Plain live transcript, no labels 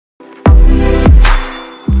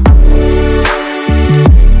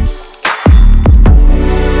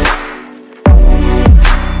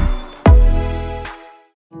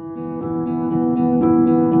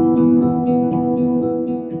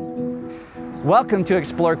Welcome to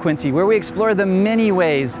Explore Quincy, where we explore the many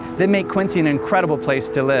ways that make Quincy an incredible place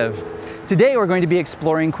to live. Today we're going to be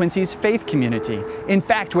exploring Quincy's faith community. In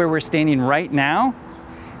fact, where we're standing right now,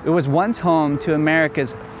 it was once home to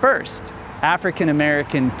America's first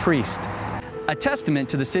African-American priest, a testament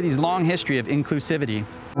to the city's long history of inclusivity.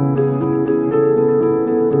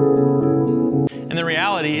 And the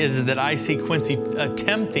reality is that I see Quincy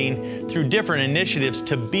attempting through different initiatives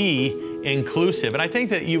to be inclusive. And I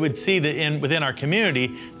think that you would see that within our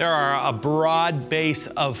community, there are a broad base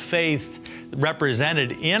of faiths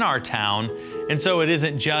represented in our town. And so it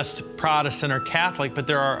isn't just Protestant or Catholic, but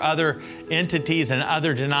there are other entities and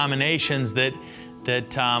other denominations that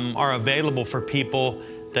are available for people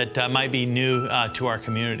that might be new to our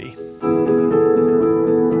community.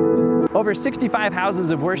 Over 65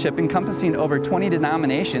 houses of worship encompassing over 20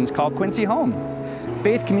 denominations call Quincy home.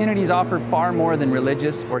 Faith communities offer far more than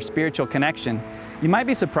religious or spiritual connection. You might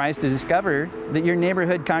be surprised to discover that your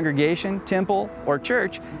neighborhood congregation, temple, or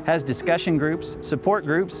church has discussion groups, support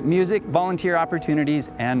groups, music, volunteer opportunities,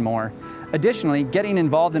 and more. Additionally, getting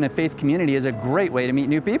involved in a faith community is a great way to meet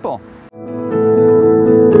new people.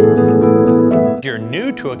 If you're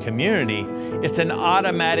new to a community, it's an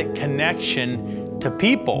automatic connection to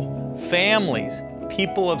people, families,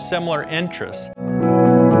 people of similar interests.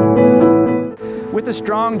 With a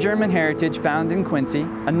strong German heritage found in Quincy,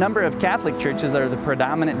 a number of Catholic churches are the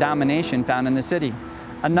predominant denomination found in the city.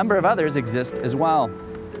 A number of others exist as well.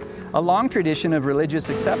 A long tradition of religious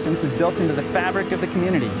acceptance is built into the fabric of the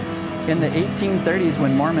community. In the 1830s,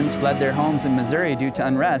 when Mormons fled their homes in Missouri due to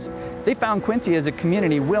unrest, they found Quincy as a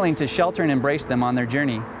community willing to shelter and embrace them on their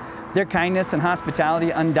journey. Their kindness and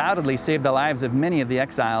hospitality undoubtedly saved the lives of many of the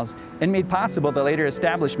exiles and made possible the later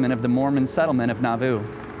establishment of the Mormon settlement of Nauvoo.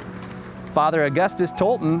 Father Augustus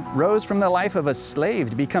Tolton rose from the life of a slave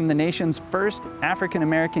to become the nation's first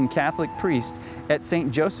African-American Catholic priest at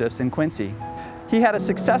St. Joseph's in Quincy. He had a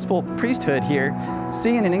successful priesthood here,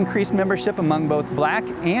 seeing an increased membership among both black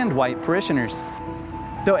and white parishioners.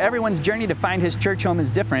 Though everyone's journey to find his church home is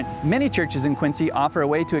different, many churches in Quincy offer a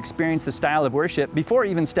way to experience the style of worship before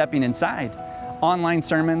even stepping inside. Online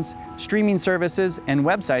sermons, streaming services, and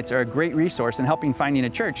websites are a great resource in helping finding a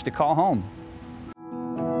church to call home.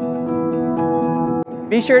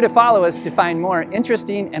 Be sure to follow us to find more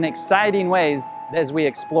interesting and exciting ways as we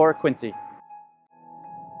explore Quincy.